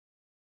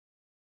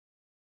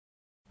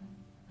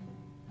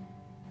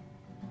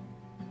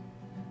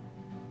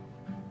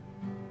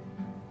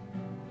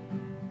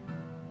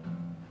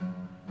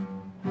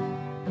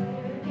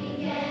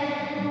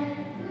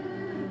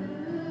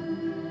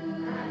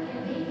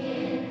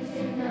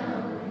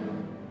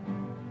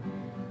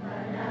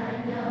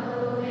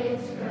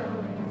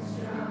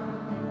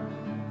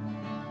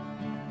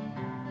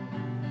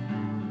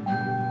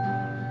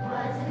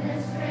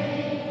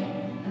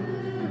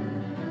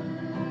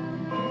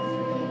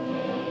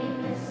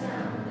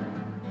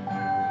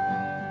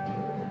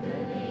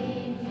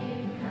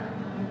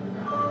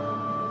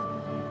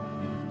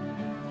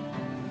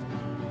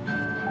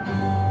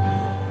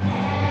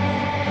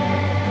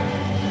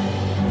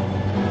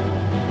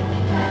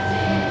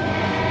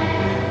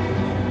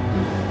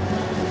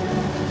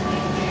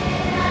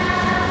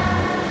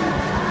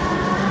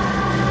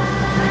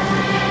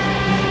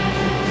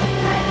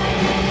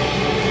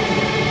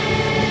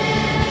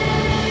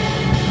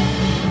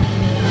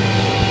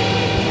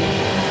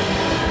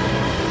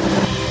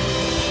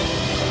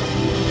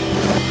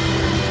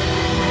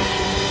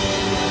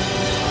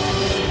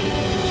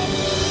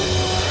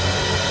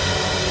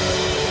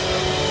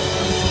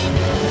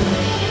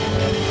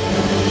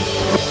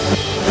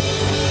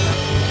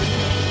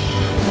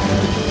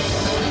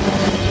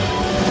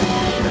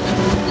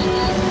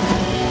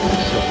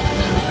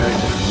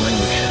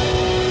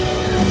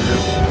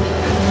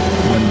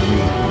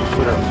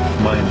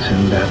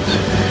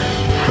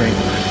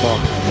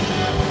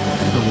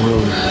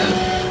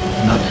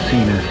not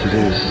seen as it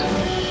is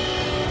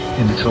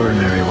in its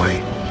ordinary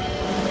way,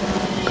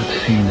 but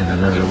seen in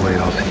another way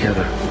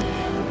altogether.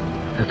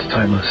 That's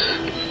timeless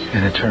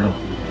and eternal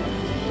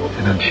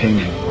and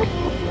unchanging.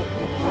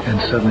 And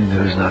suddenly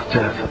there is not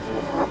death,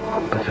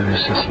 but there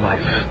is just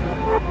life.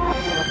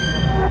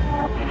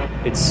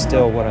 It's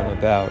still what I'm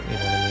about, you know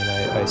what I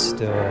mean? I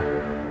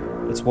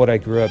still, it's what I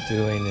grew up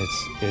doing.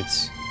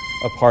 It's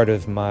a part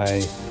of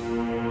the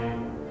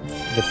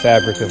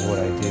fabric of what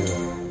I do.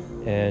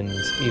 And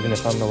even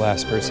if I'm the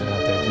last person out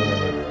there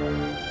doing it,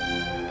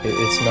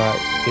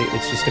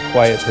 it's just a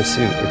quiet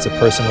pursuit. It's a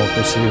personal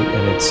pursuit,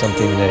 and it's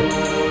something that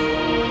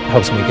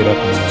helps me get up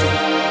in the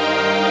morning.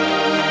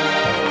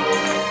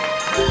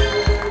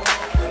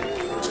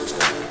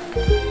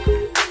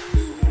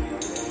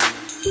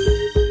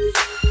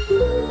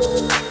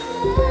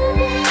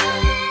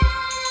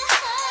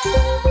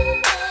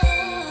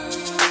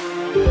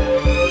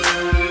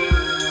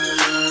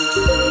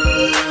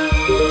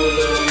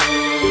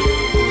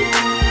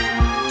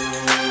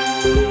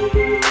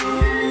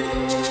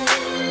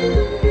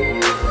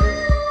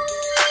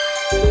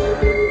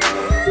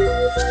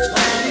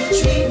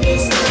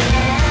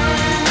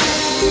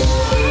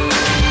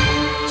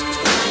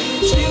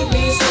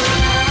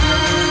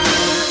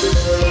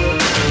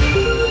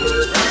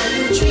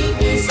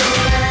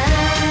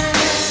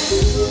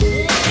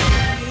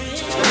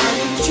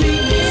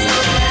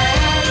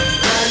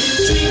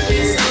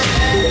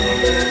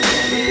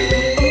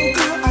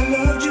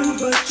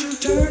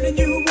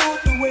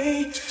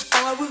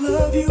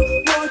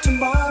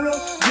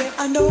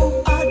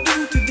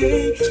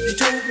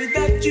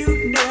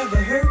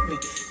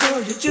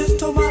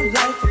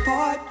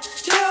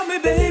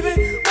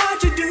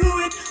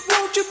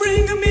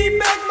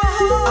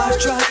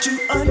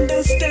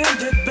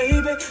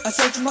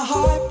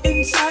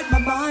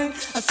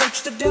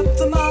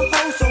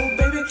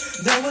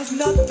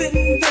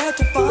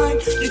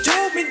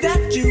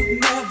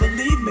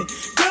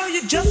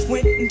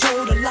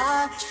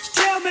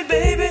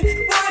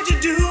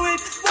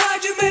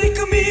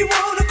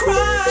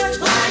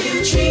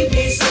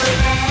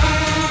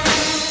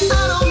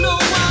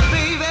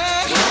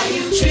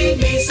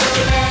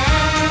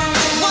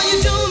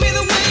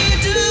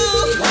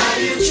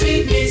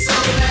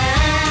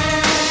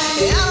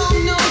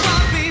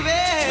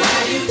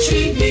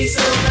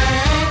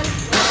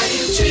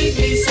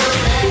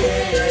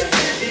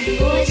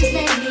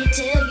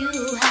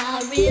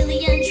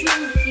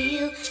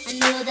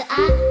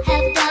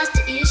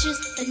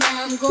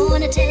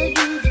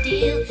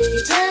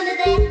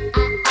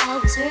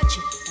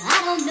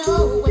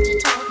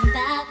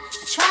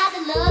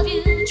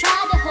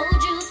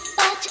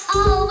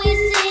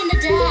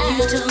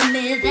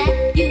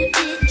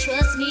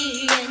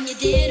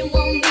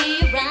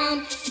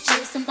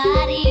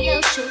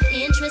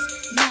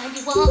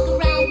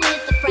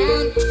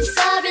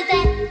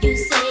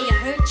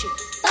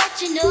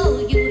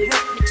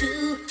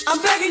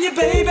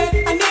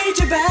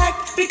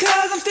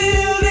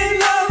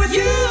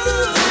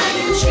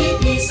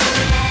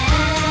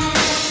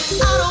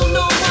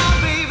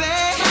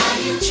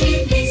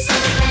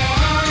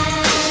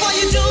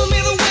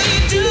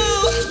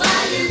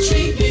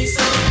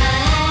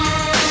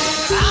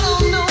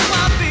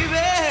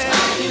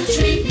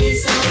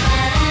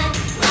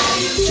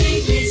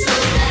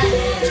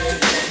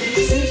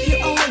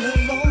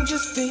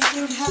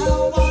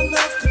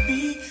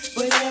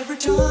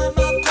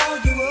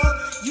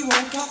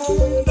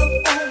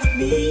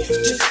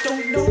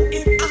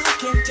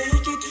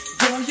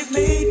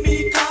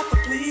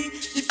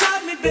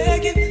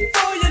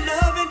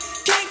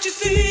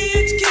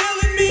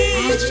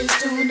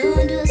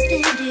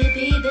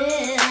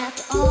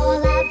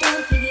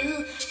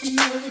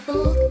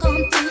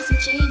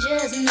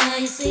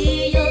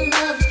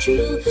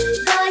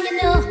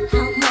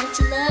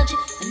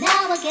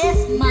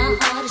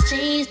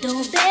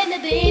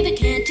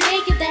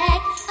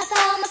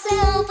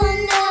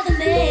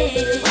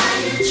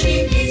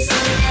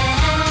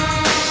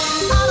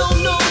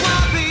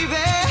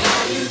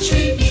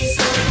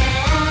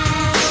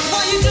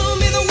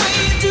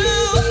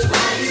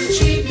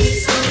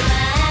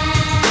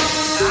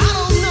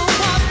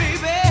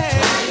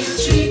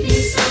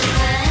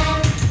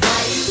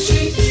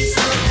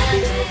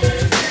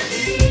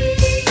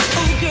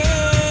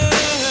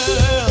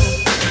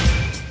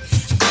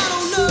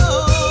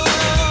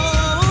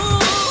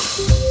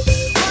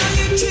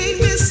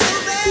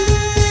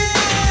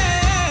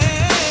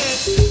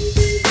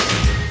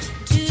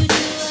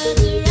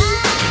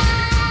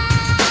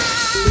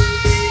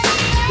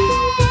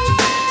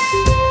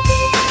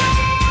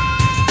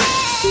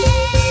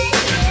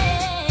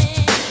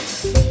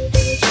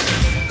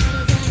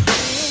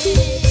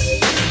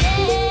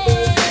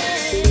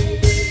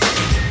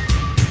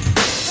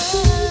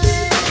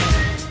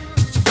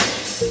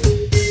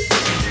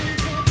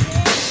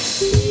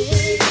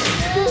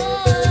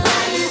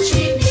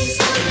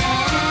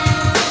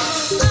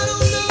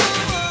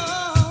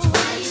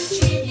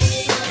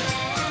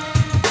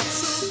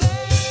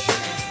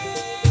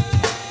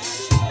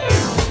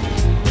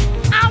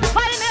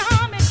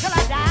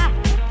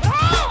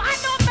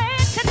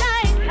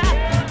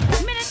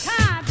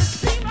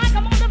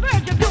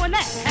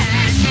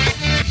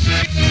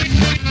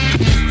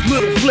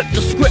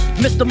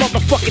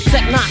 fucking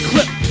Tech 9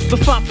 clip, the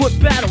 5-foot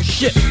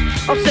battleship.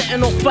 I'm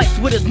setting on fights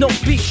with his no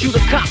beef. Shoot a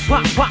cop,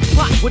 pop, pop,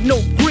 pop with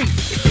no grief.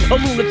 A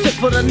lunatic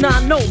for the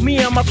 9-0. Me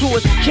and my crew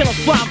is killing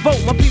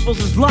 5-0. My peoples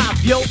is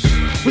live, yo.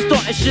 We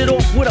starting shit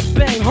off with a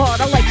bang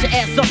hard. I light your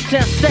ass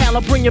uptown style.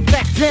 I'll bring you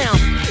back down.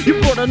 You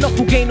brought a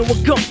knuckle game to a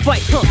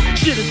gunfight, huh?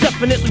 Shit is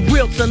definitely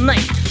real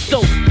tonight. So,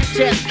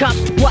 bitch ass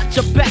cops, watch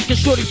your back. And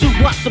shorty 2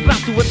 blocks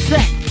about to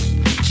attack.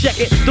 Check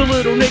it, the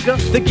little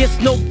nigga that gets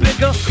no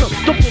bigger.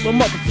 Don't pull a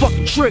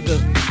motherfucking trigger.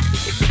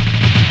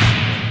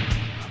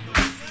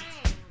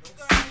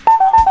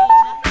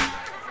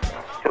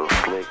 Yo,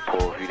 Slick,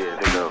 Paul, if you didn't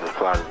think of the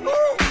prodigy.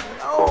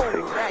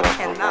 That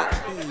cannot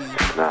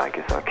be Nah, I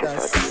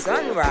guess the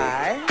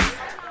sunrise.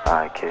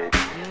 Alright, kid.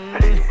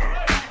 Peace.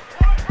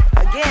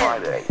 Again,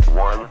 Friday,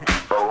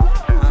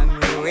 1:02 I'm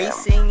a.m.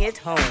 racing it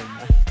home.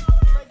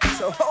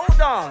 So hold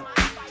on.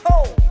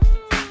 Hold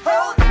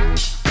on.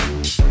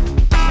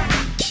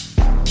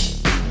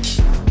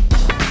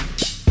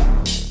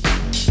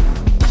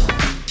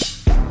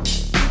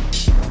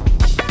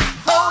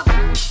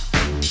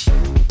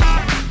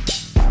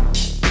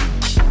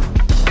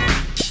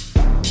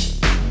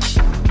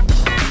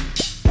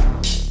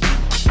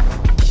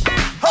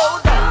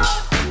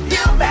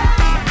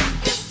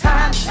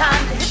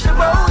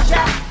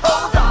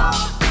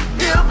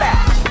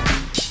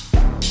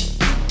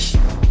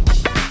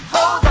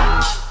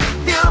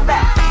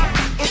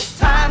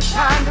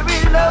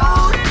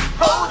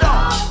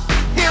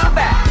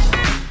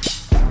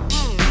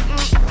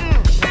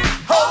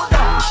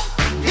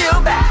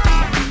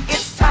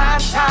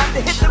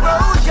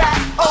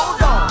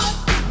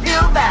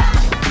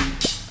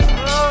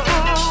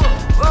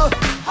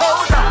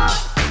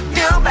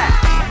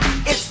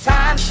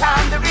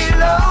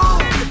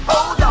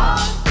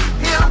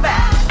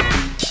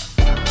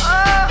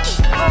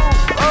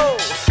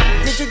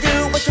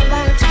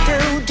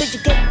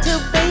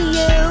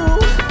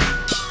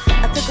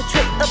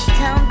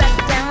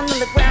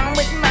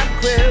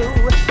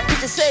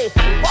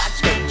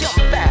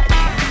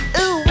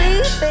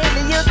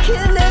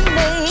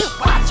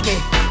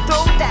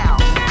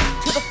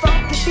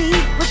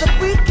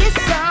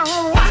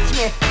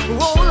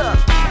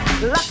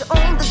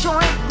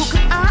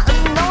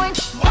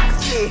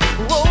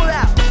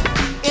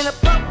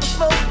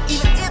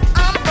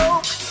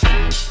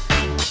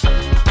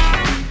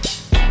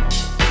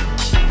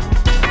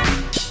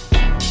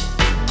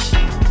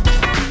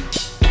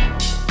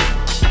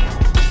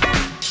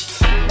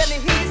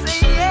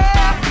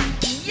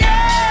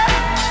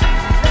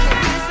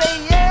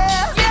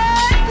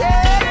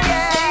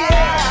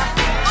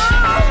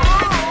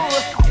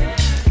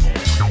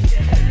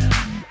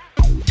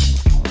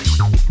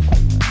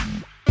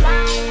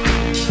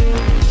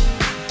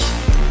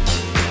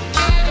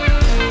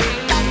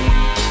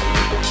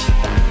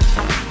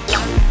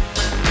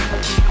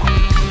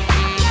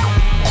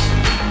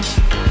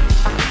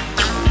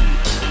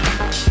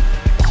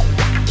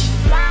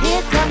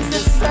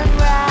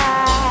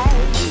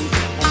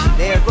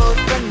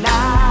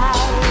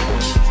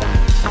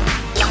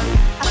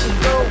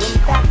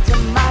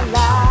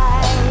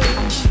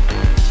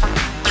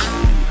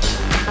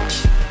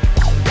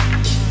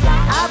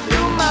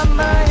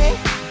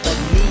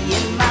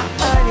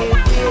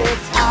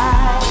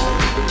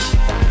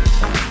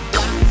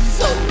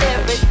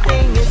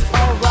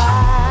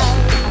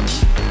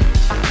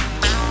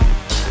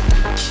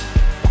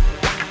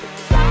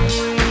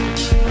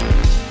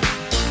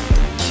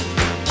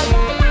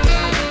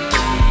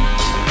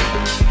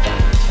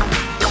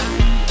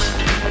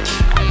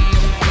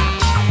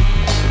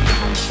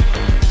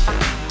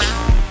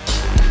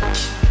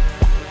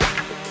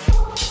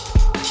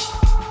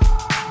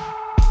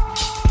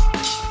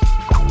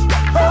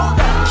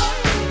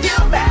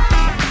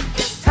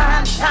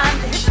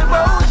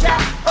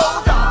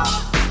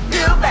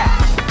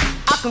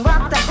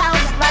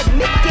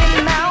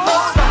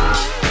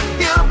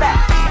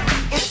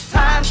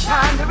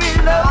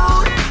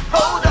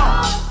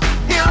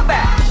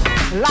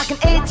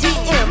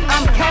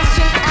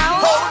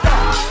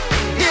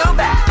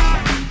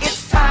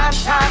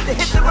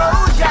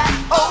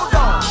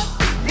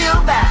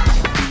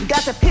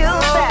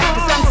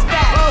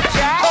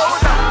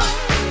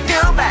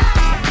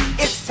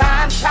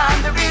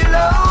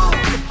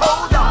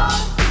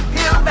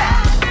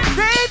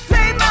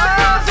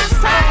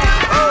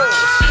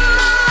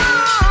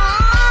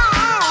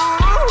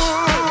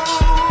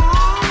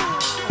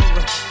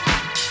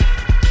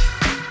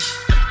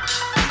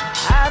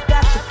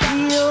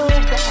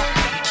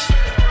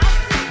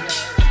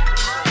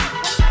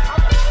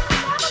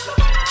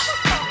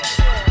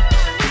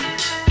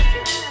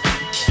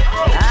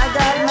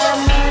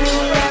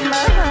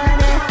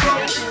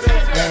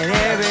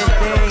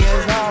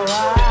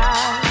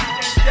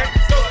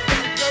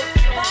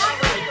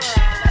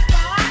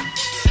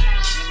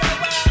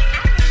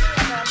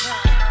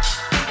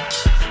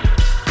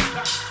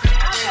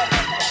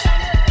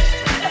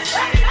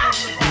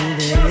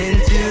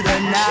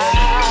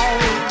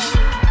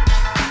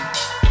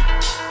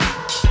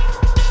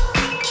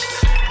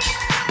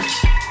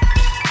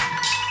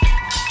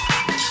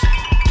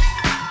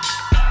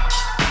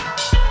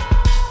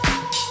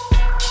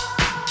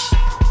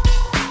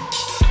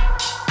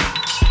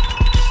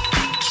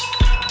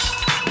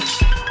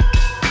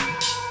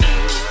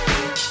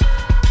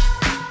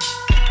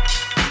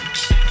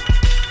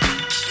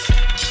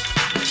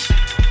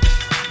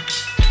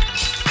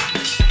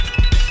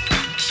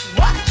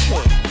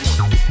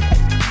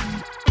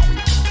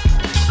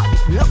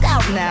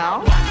 out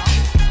now.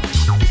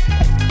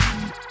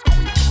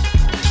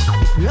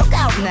 Look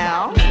out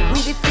now.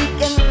 We be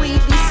freak and we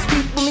be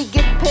sweet when we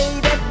get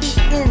paid at the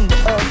end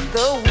of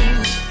the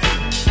week.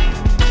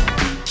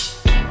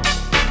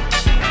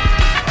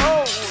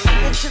 Oh,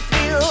 it's a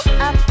thrill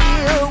I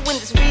feel when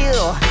it's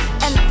real,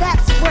 and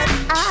that's what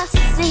I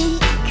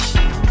seek.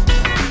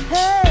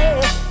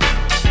 Hey,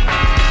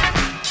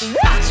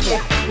 watch me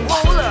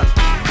roll up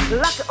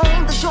like I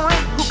own the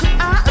joint. Who can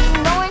I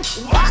anoint?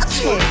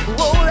 Watch me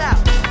roll out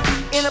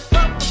in a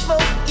puff of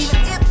smoke, even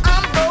if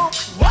I'm broke.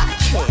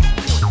 Watch me.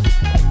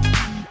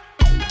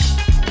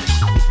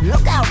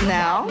 Look out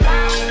now.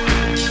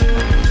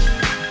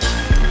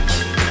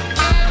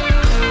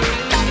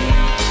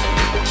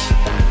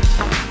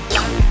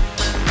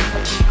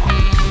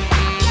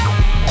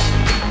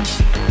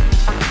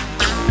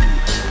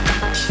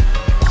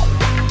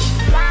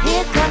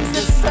 Here comes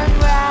the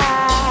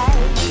sunrise,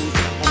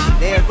 and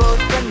there goes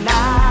the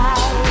night.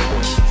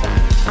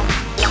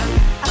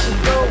 I'm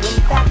going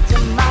back to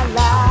my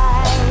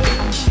life.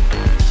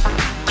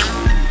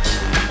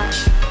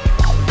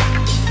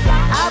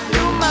 I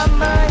blew my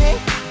money,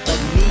 but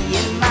me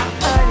and my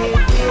honey,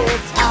 we're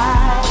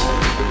tied.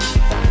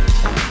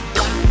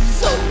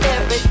 So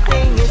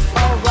everything is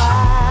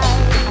alright.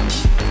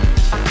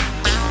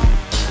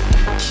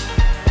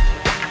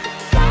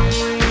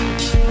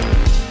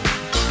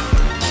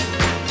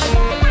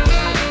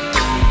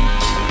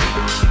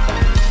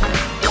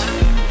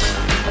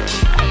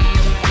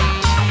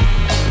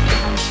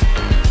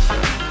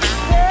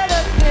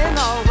 Better than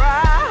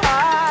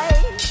alright.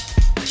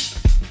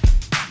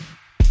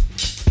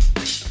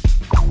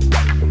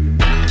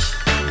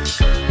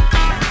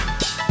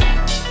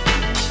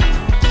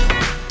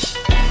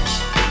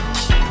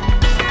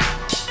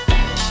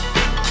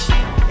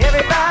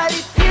 Everybody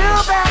peel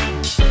back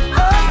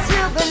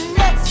until the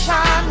next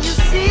time you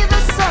see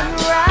the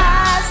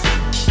sunrise.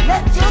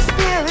 Let your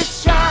spirit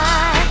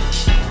shine.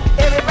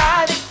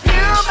 Everybody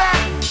peel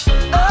back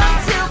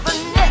until the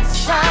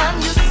next time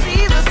you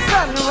see the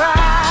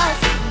sunrise.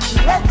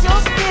 Let your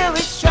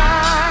spirit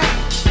shine.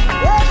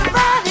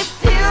 Everybody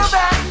peel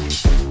back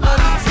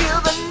until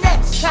the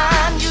next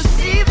time you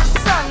see the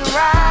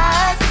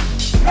sunrise.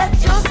 Let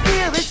your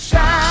spirit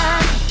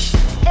shine.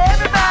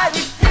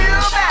 Everybody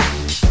peel back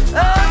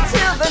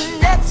until the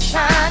next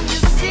time you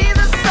see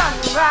the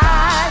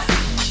sunrise.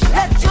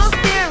 Let your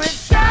spirit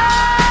shine.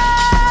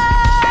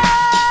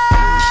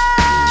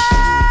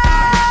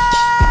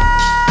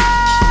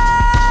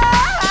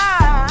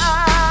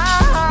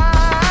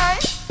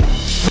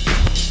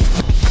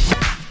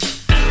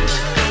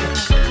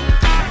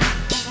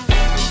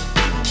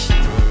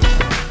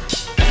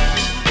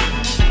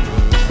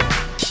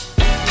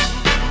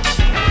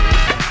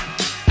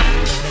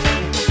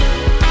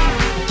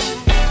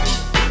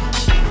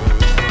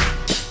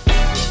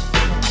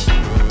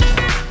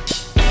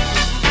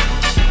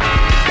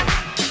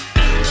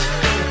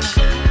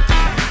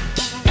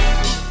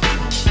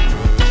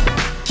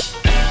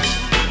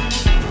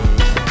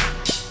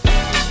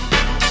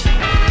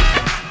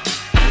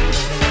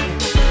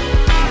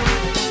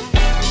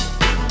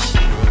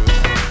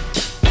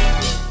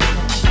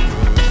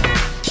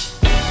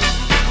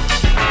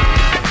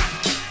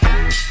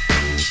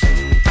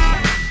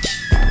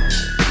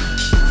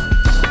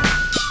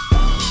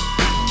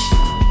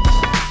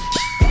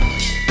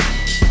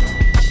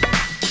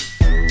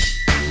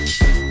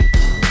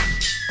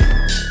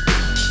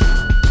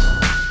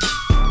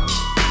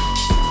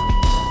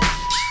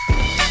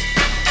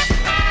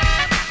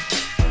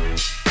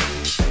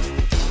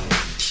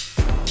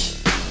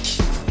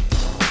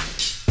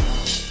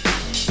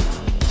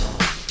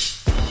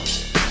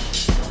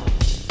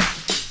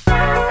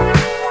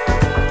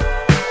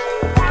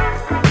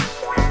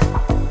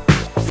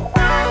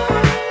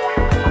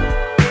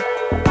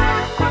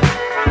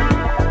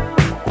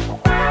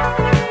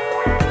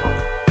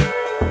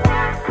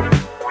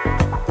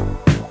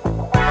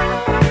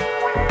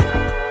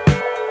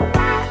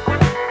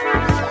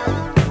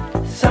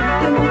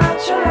 Something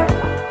about your love,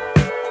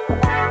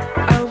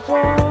 I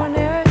want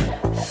it.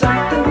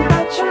 Something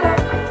about your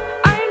love,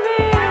 I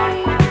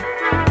need.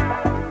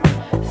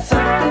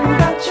 Something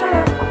about your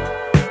love,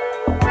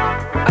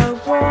 I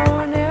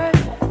want it.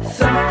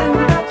 Something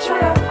about your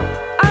love,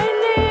 I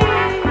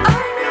need.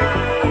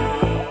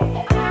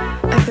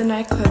 At the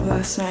nightclub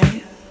last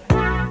night,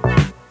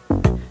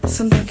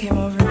 something came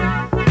over me.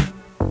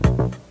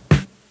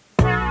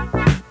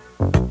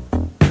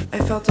 I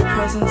felt a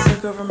presence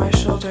look over my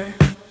shoulder.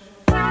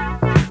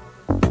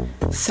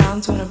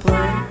 Sounds went a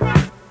blur.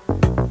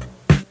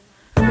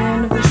 A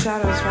man of the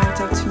shadows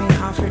walked up to me and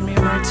offered me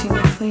a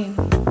martini clean.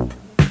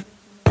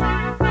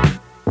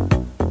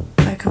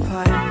 I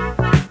complied.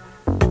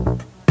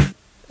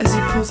 As he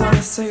pulls out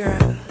a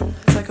cigarette,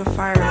 it's like a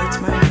fire lights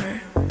my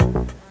heart.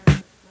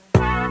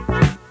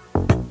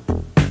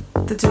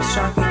 The disc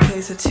jockey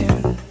plays a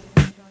tune,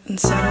 and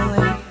suddenly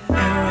I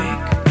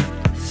awake.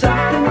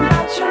 Something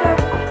about your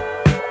love,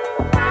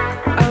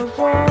 I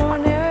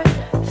want it.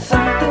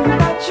 Something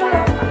about your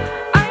love,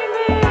 I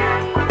need.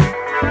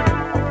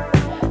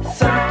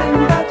 Something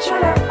about your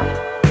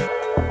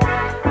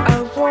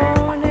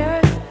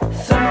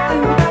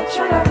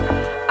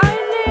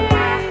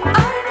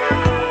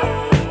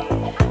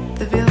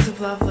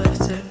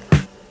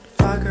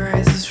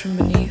rises from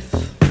beneath.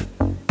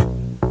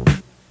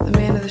 The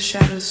man of the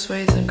shadows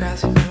sways and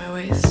grabs me by my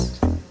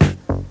waist.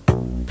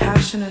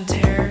 Passion and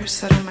terror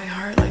set on my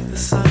heart like the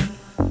sun.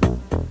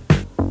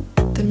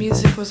 The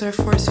music was our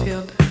force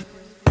field.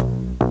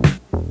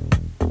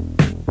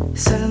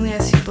 Suddenly I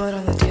see blood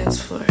on the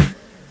dance floor,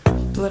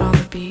 blood on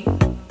the beat.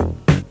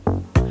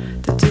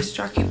 The disc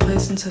jockey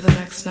plays into the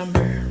next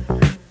number,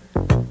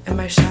 and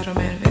my shadow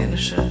man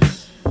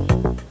vanishes.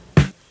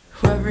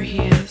 Whoever he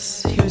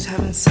is, he was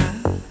heaven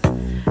sent.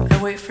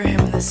 I wait for him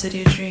in the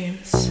city of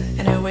dreams,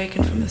 and I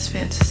awaken from this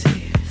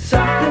fantasy.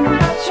 Something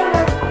about your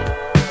love,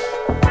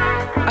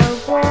 I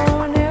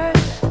want it.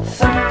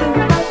 Something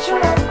about your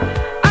love,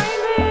 I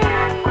need.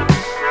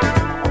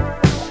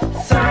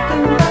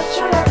 Something about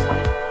your love,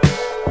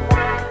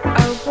 I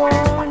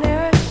want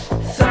it.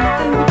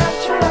 Something about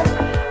your love,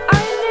 I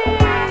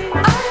need.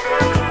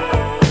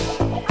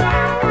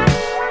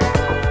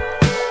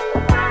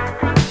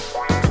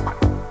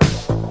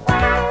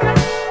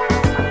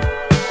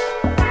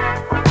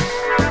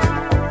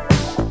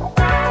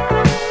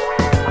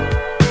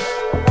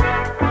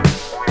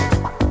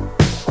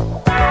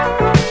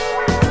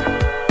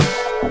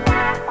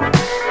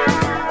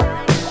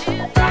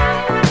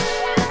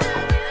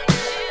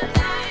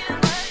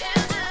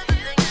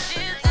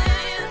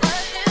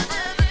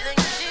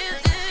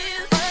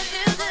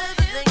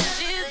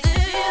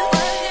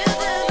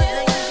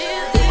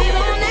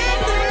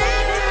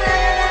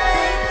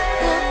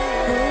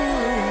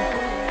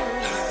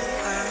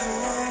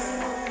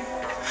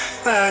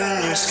 Light in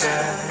your sky,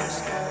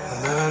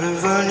 I'm out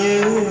of on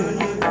you.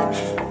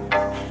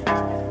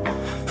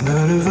 I'm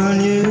out of on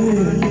you.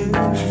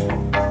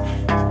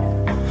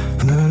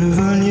 I'm out of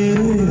on you.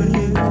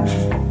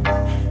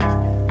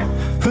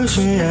 Push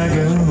me, I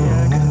go.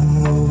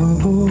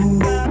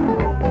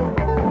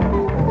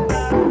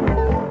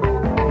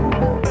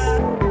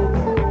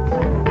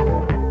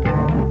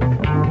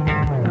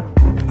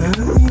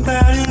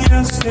 Light in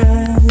your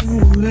sky,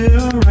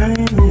 little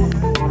rain.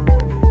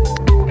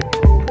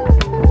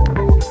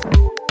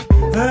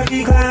 Lucky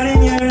cloud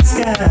in your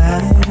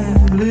sky,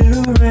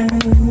 blue rain.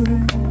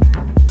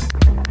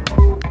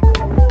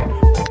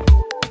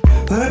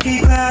 Lucky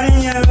cloud in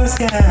your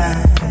sky,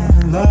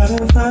 lot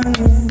of fun.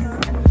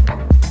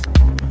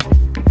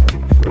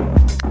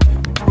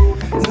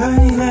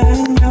 Lucky cloud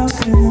in your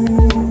sky,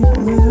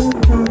 blue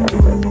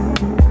rain.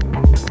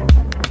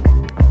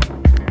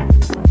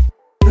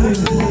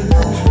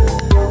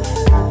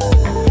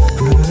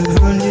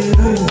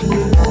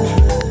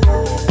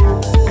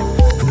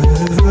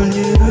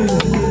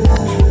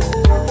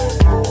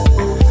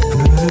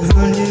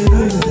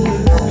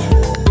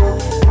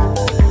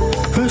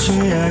 Push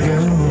me, I go.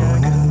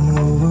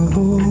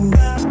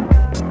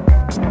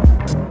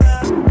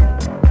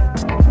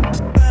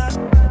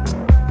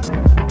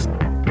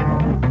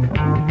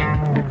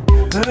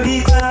 Lucky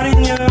cloud in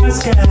your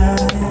sky,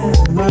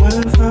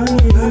 love on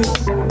you.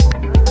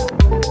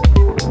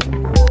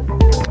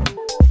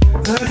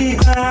 Lucky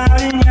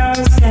cloud in your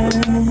sky,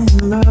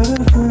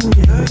 love on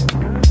you.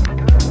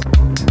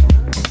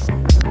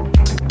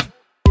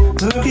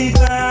 Lucky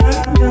cloud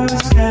in your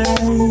sky,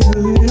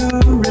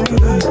 little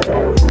rain.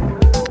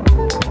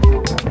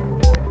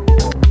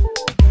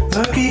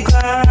 Lucky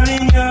cloud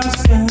in your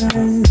sky,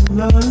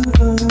 love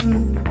on.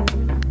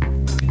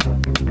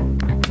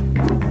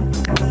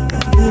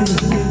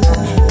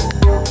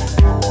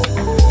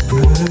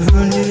 Love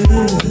on you.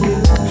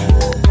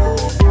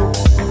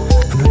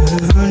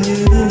 Love on you.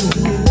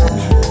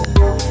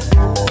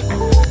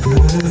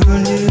 Love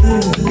on you.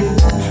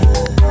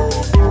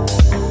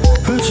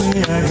 Push me,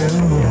 I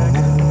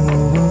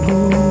go.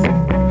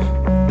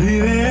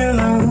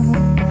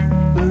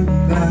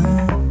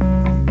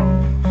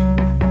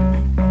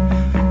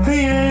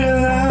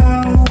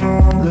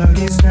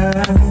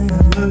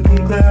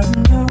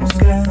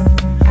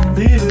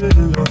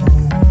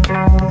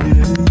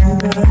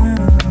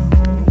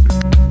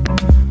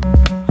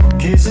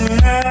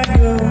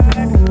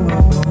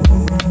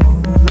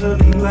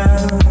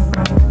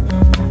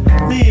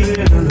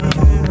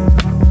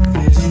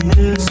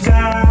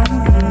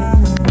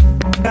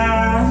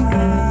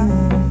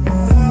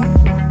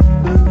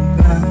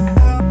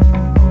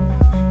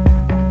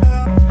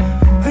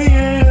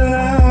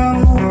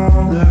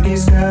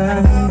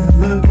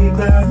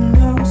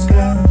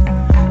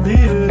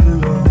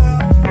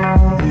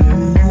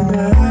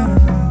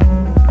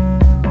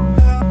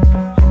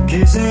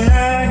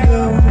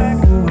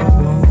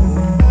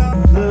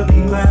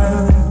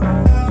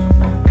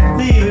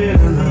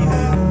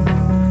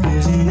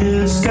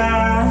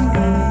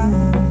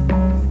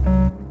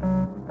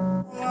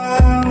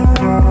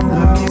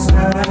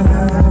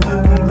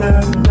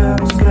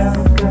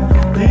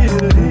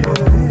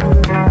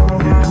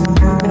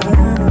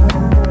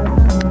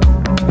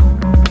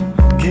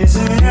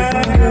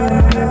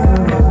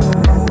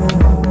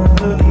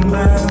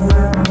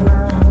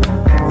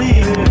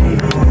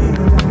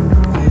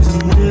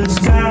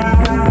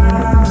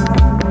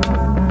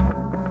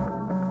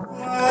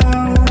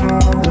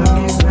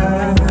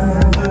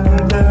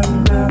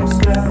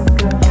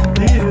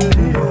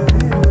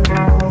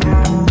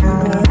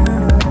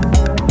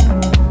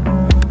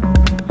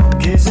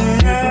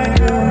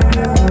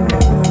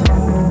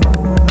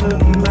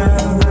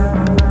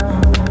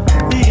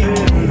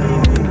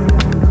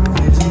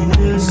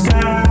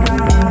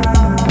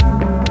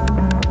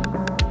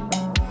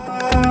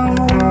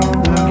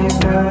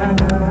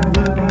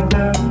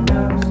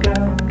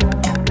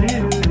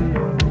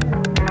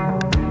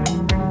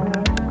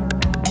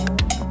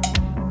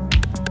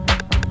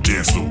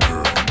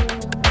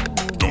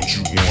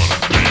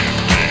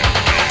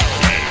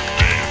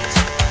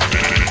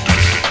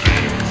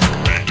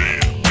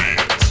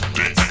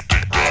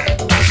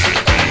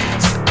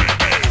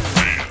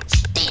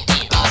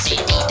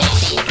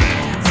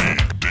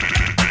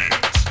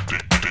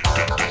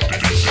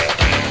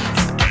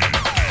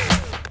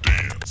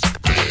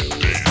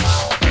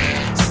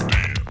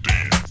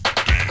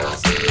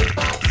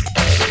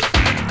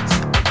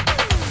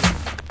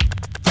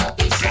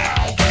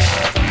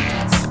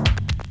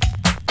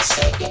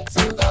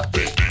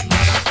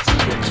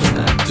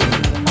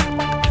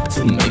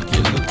 to make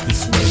you look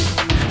this way.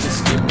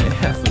 Just give me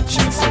half a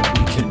chance so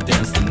we can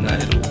dance the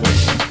night away.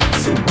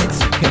 So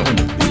what's it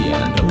gonna be? I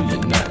know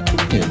you're not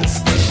here to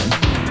stand.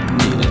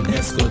 Need an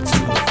escort to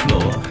the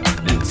floor,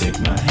 then take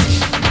my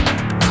hand.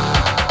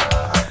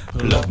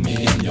 Plug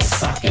me in your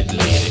socket,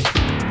 lady.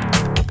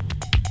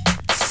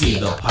 See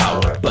the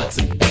power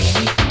button,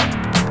 baby.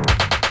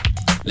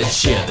 Let's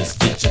share this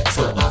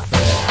digital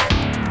affair.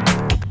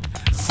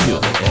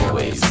 Feel the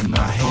airwaves in my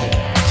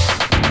hair.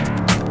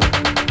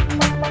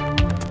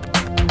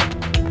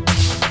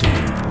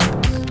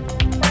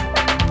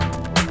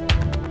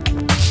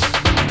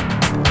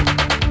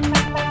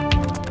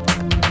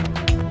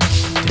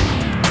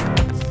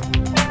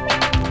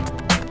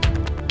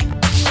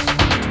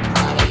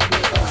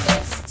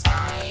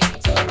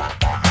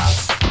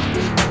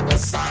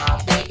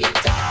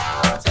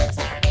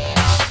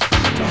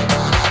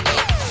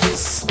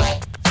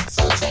 Sweat,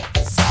 so check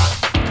this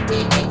out.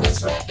 We make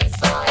this record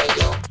for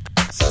you.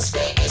 So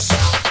scream it.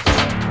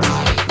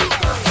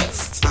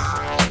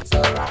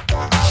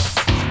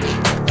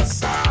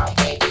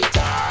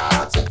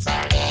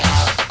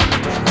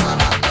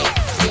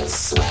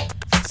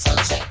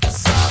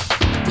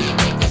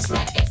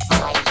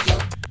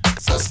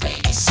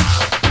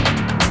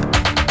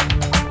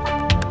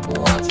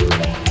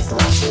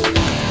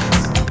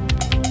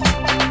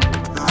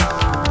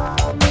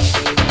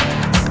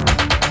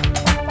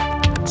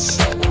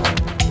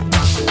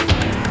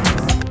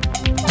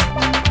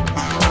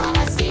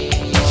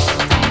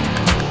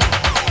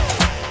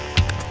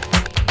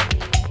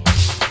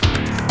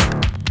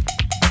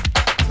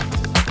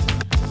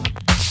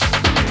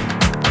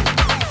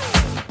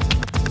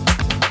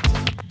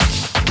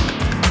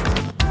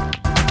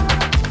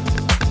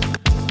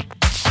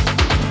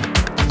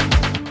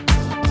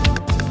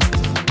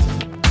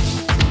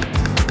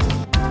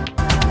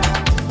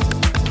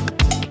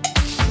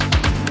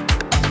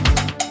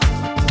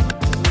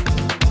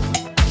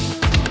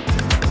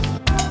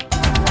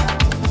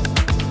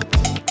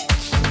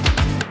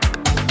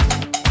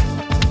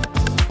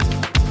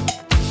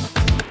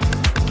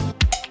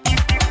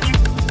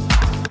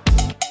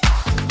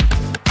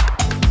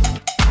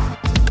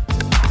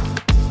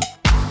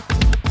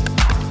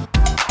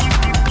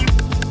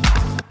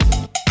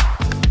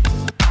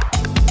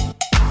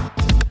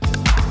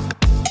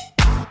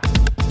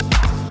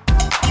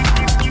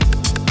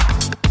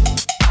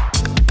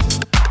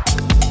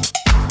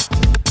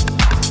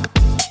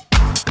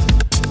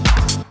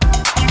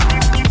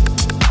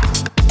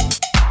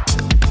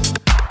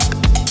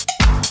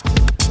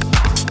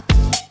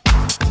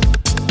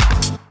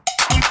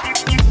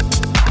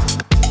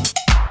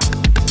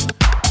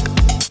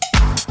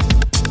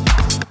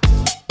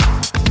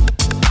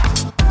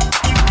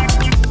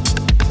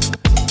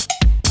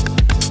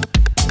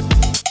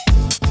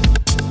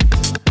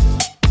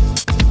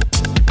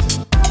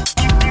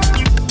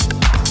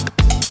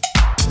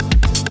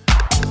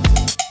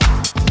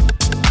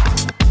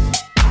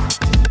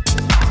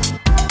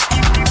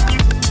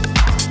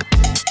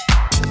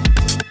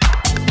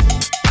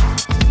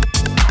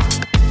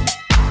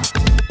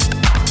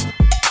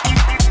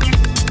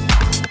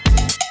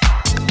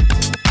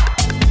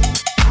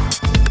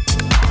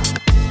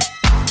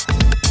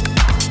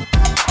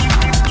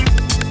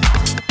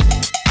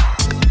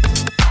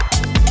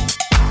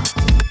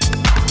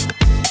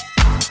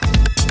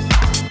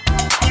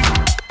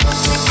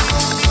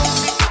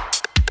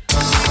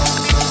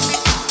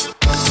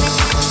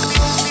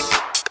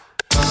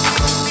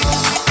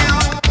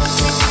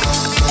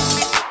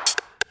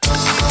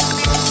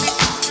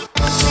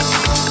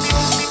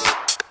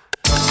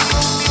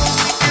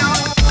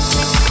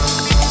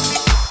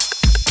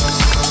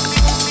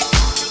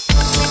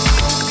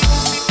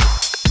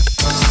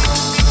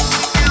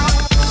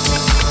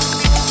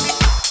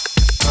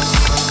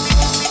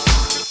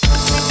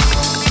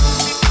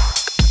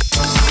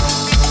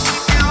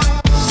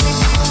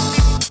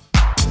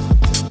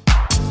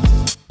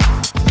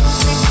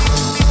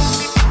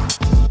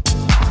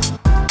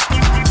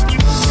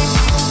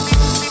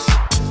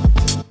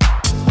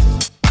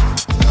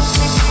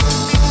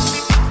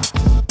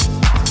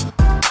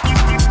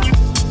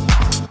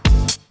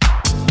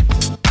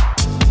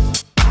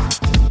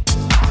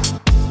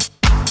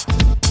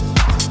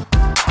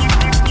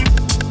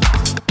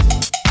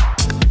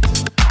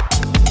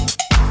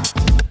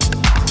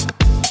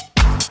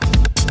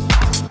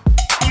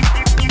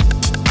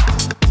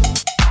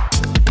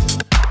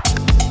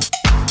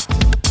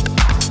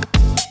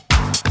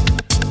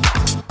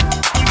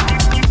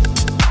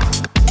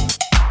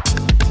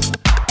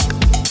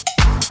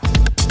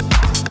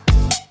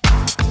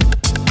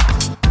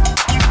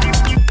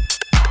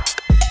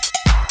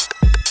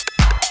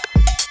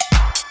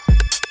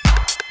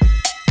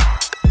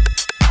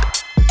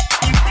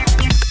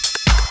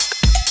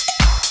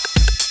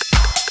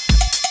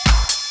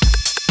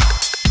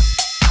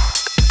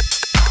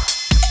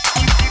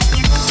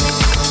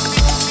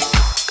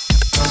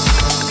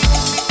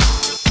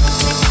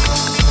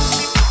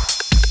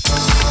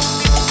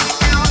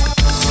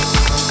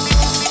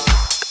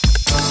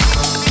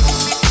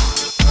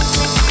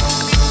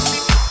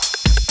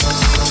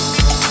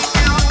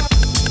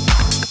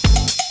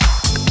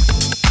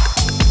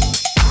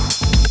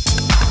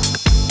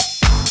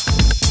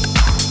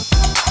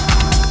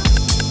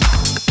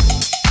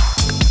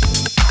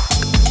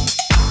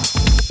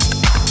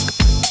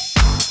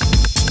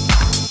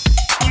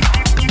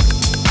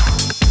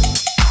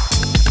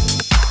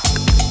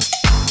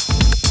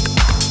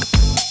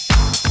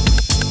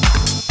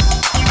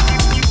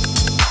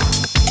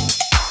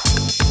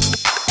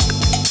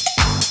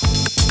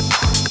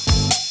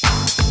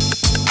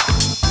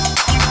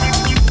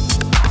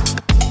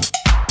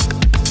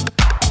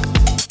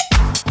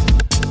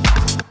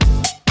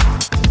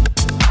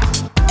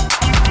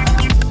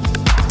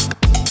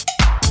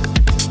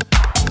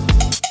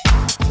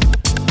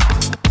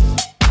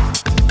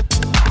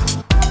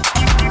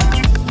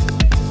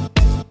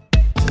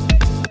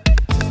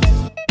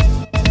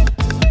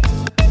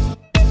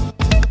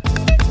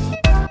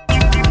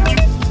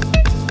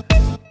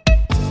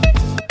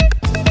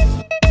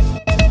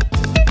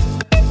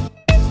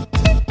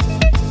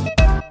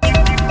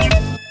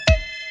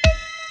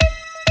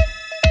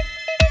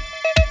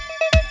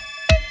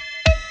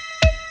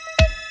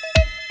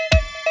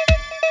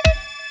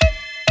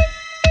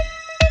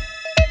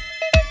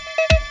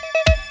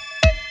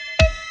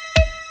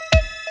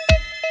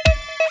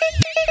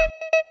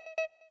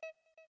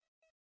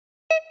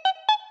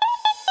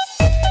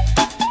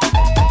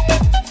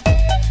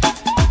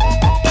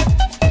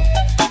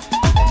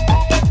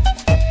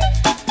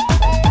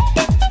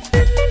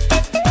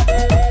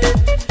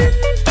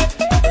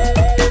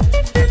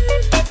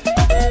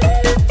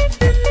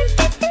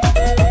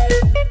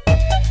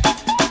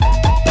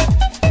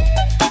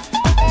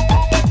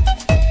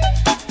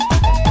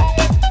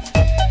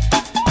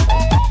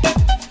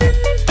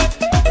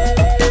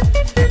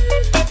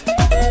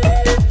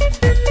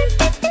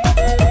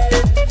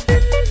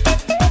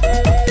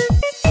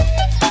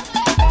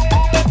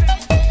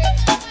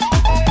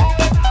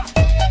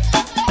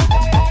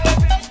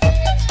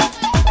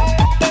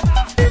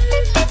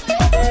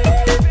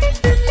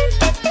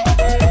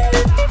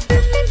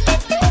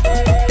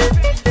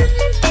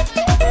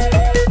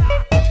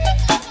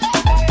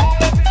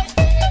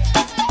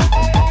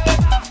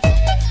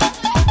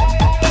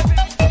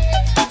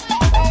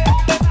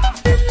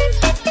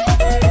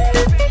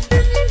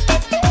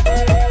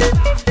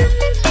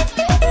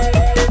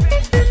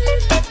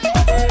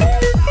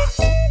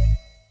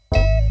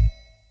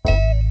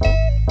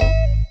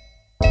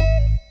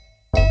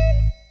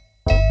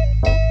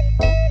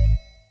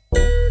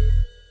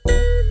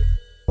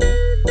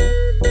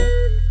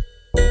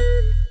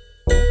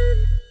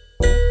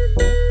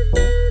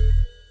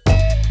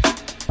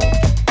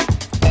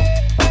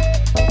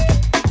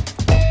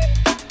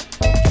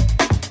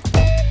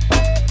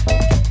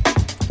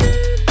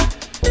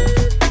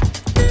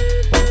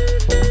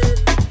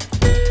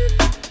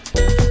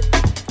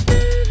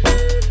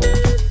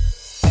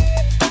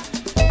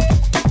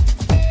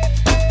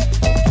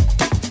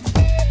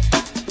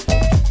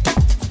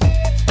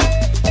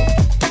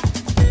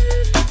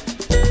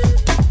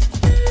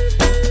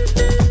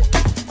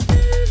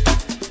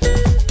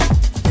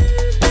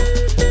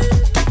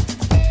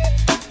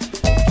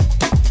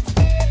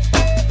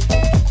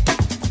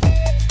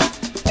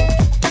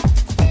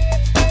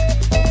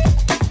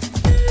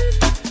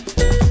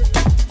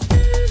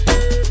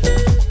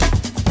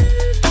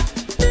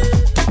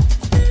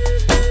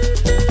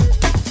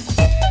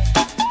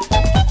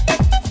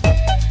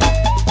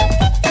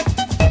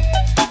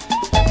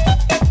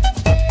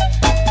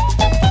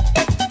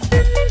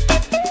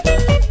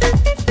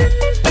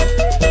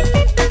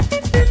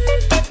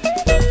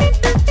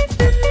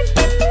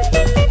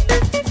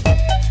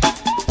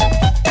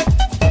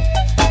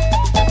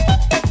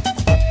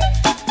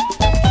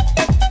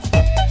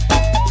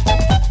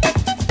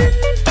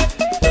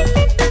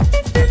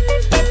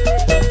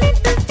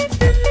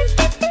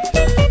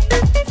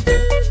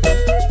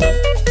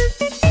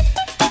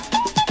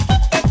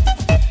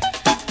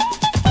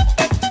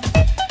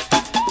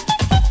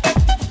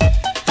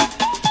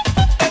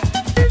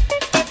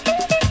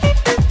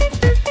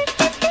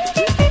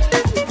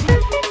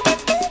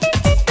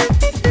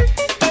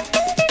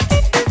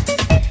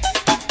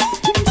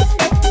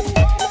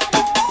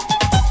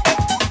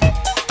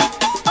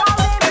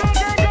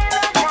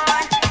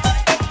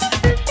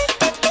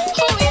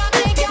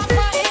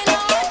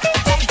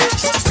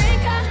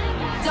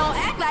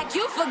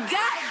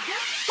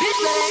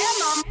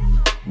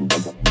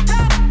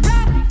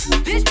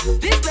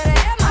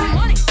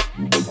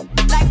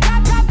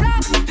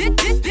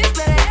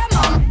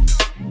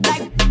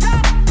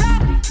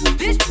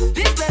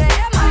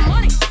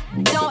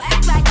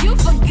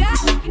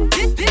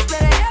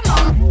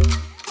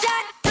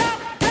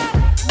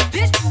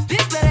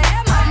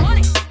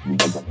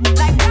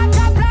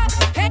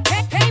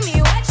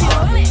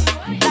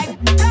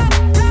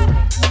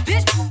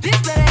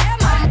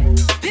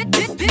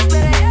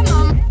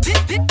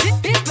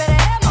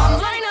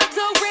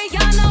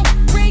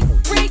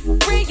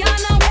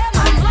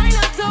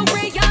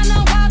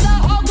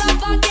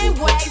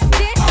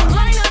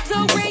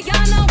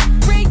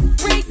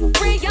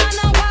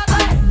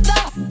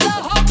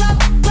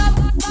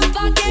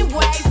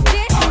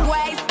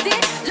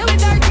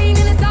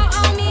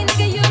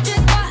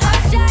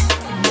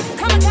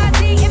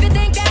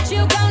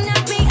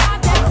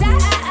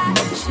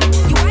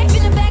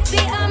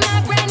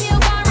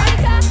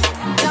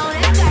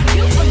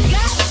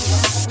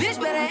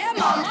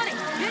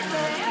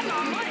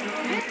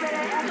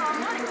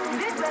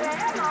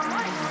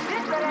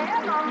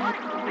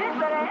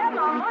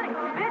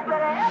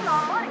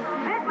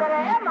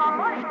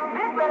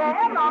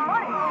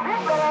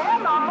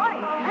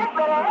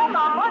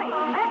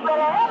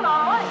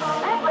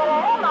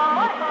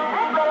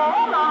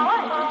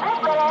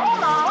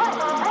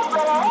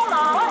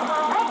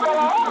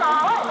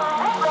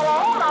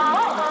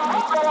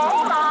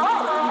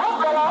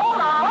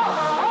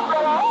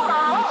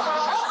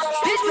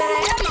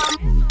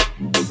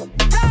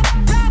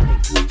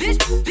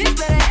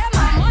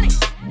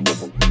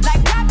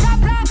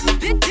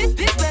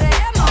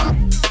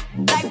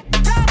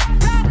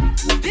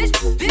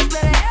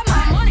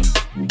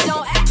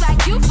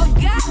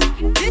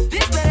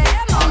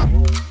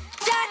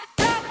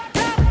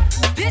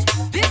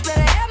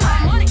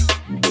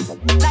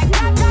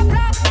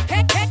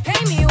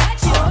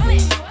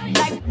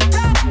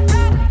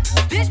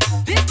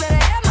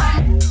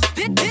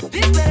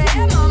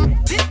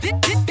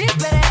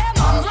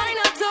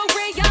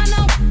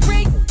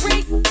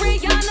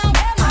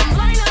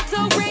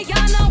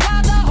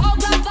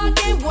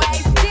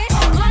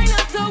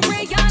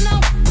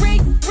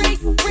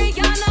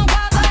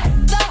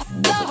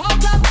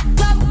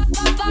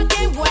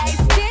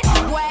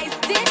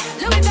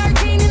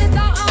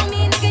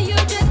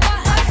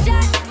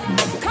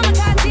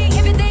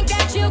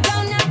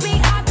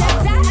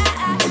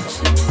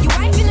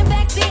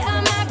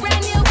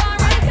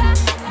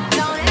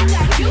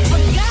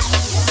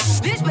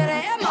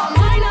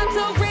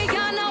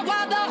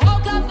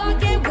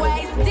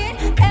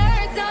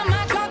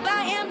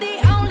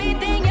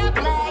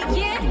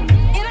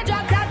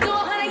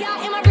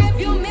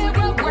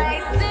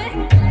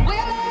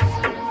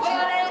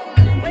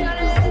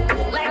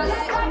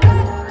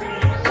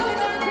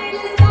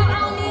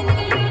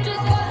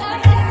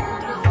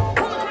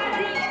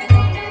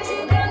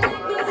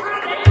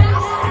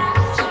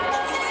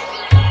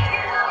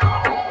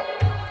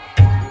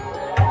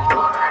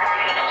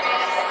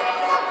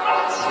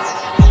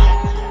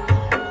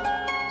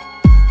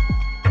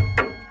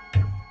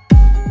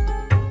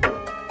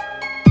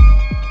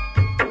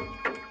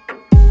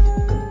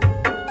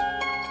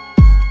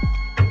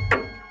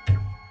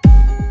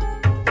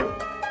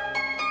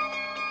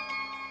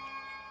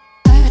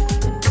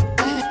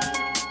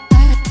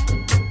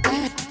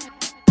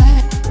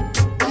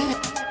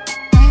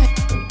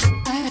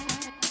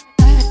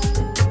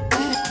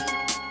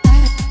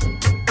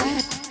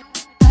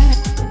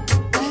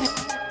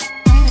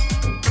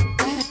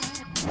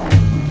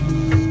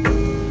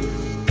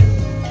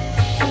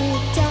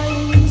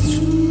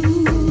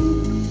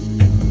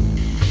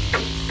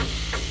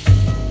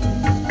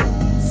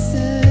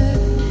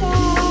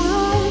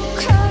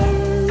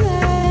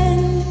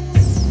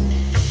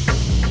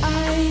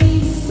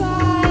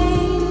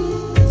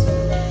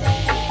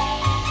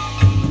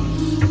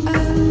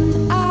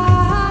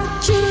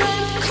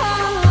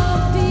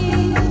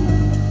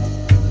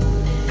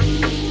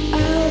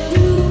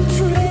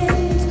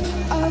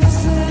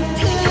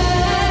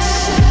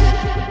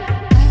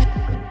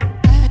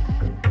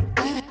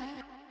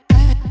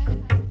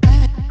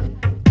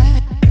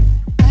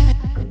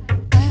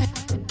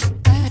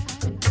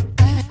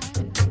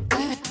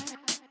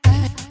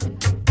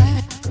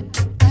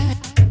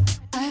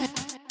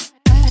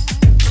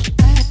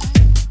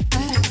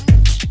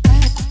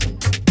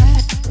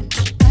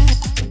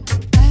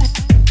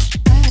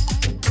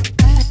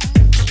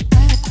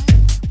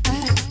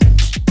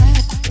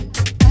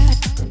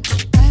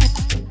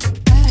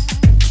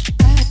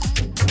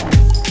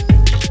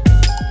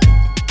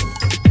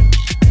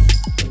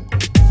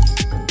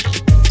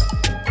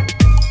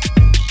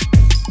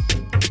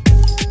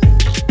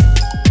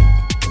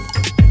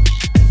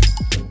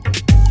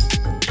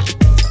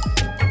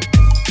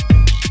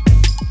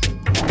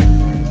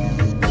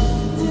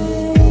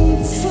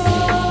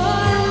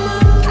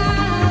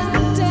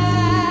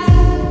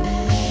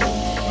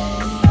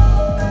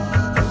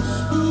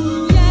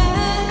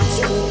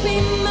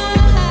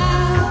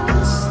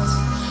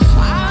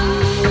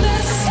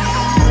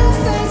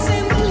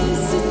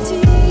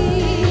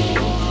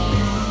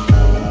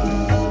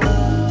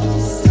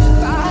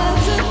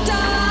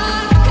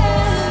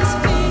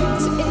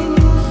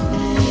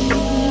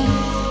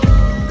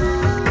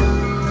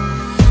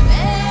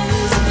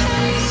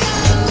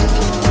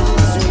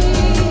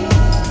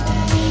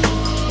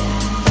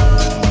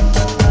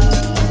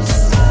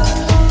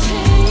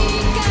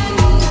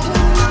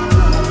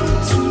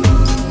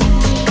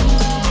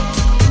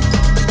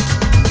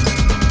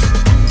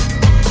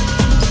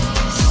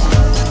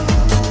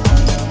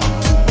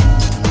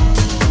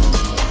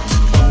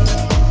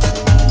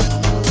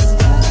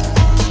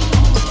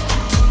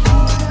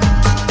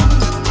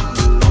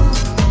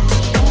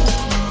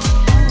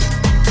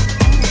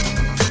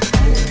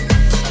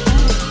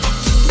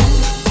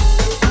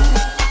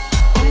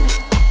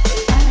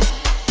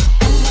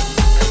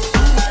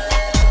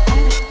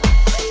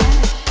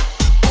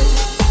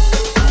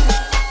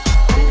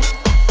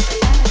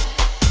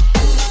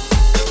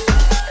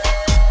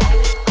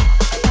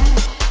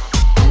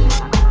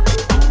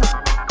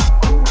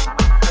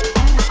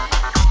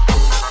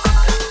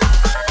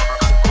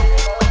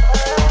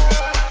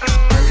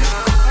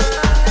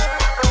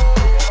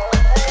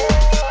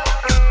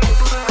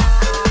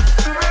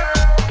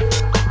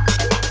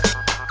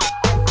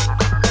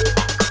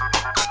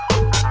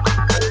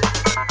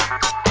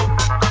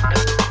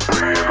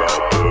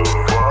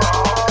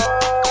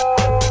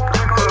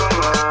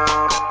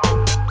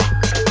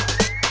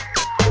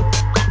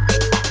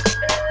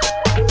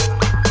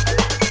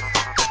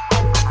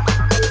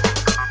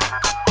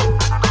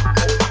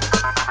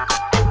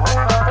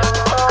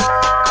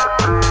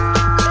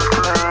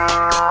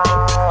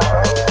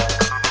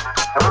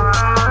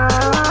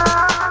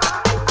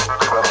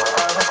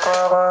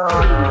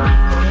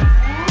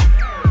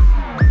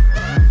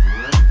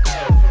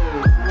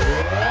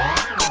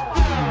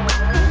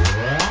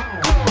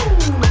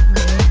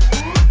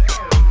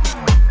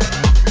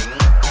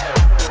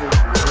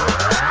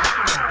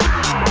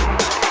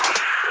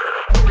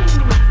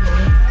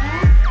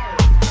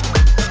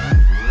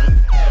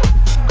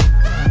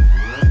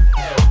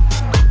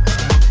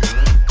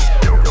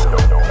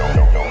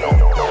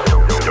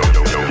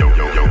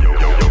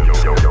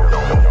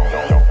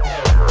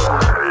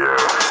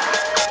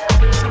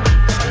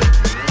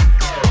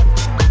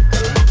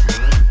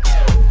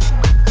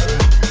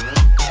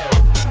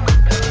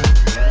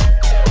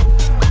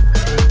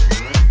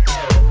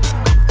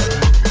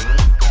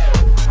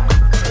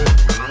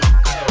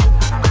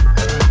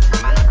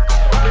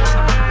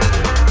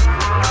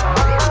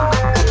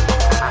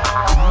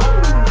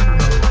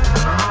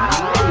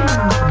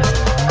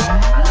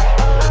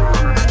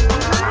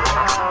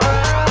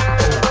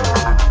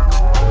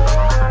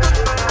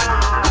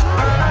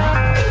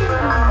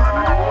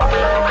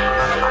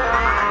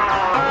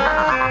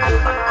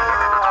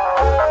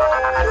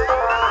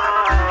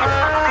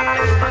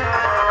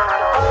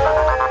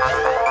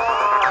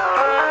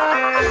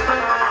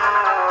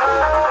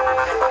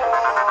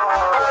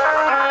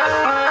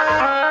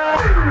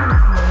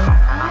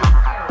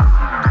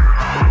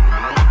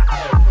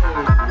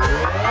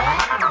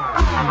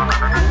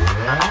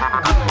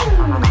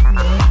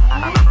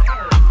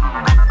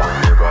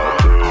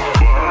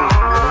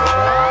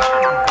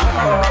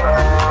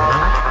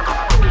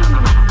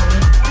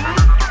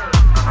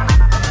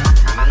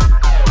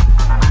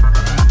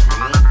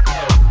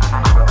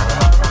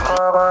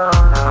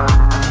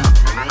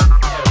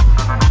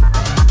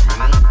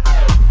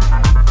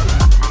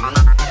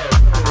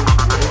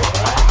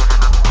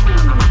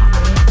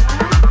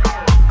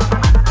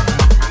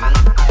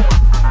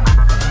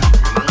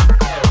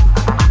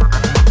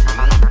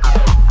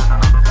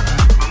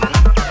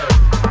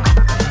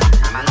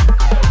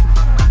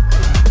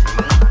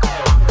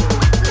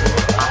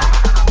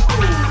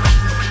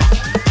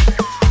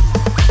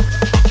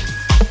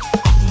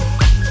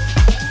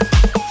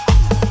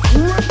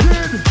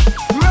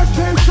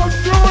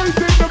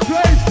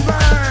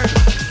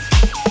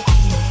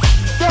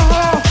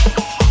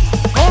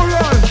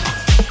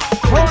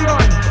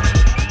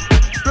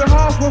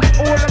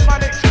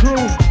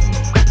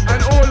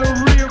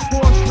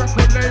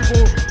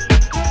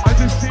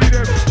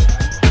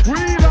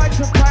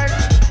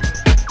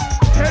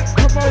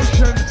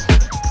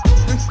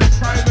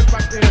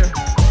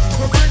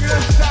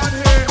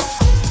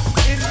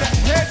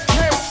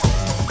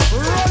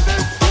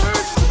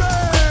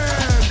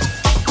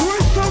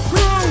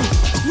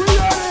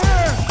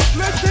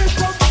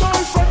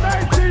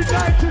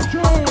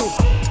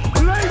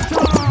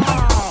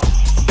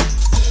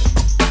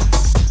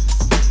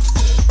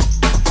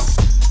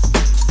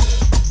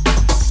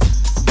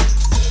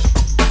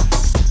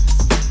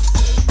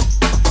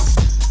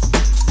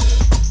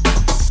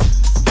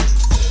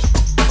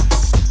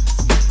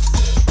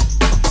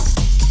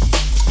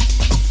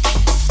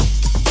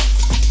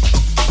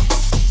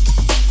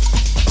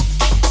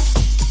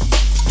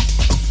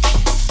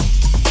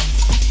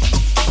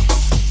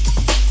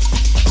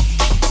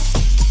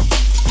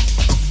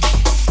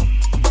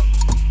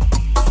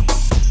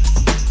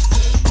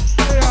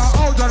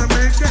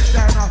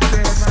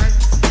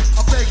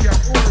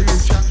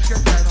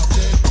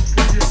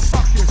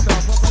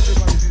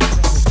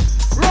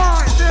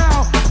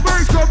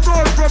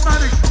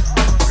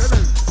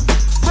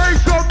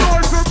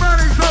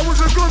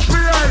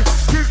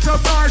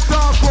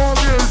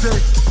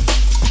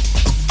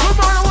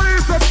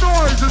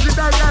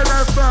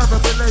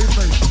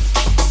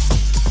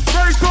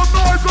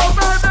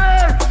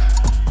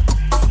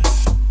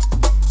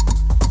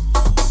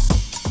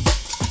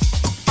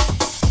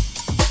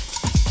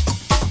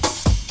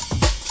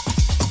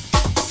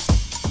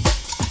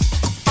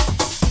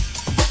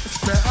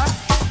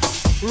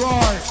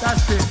 Right,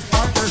 that's it. I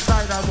ain't gonna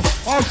say that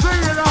more. I'll see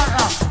you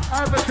later.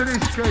 Over to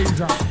this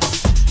geezer.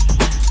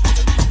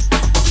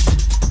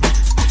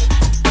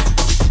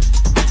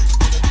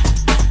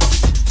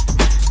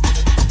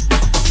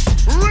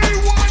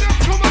 Rewind and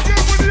come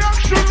again with the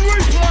action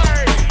replay.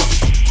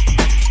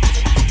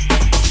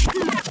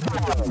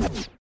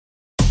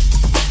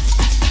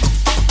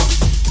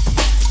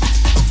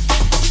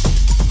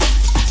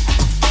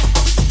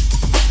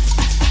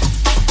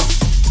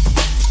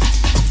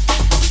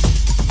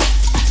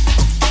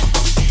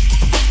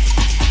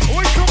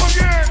 We come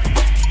again.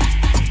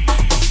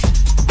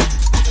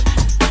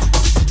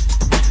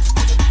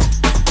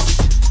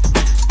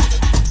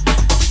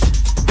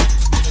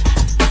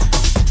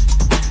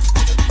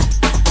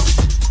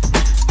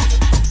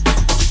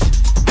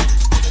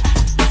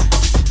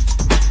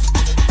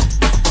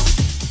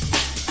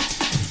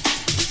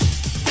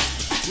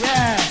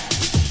 Yeah.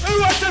 Who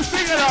wants to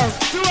sing along?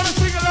 Do you want to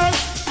sing along?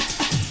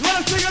 You want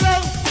to sing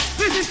along?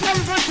 This is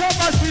coming from top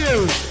much for you.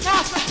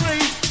 Master,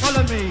 please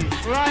follow me.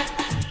 Right?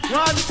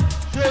 1,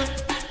 2,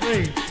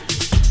 3.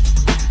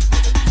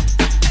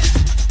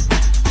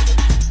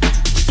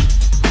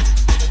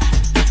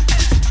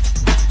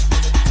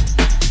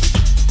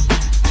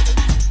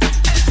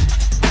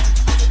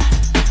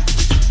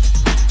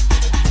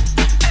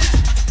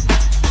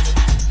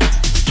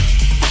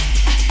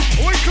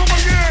 We come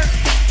again.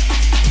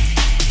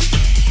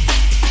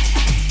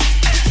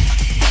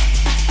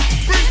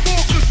 Bring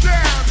forth the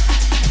sound.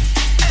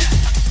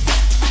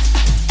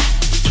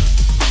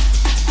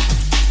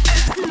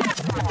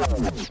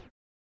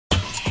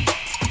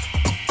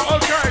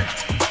 Okay.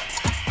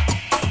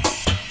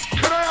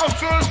 Can I have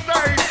first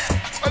aid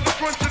at the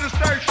front of the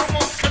stage?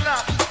 Someone's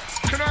collapsed.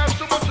 Can I have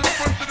someone to the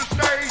front of the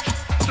stage?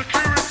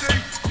 Security,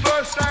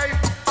 first aid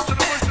to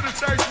the front of the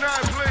stage now,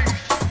 please.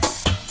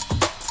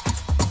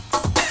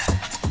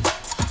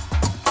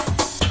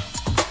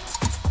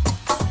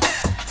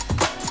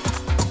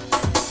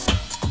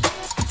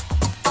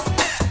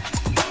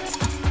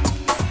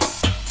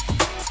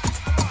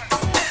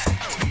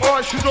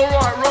 Alright, she's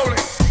alright,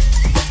 rolling.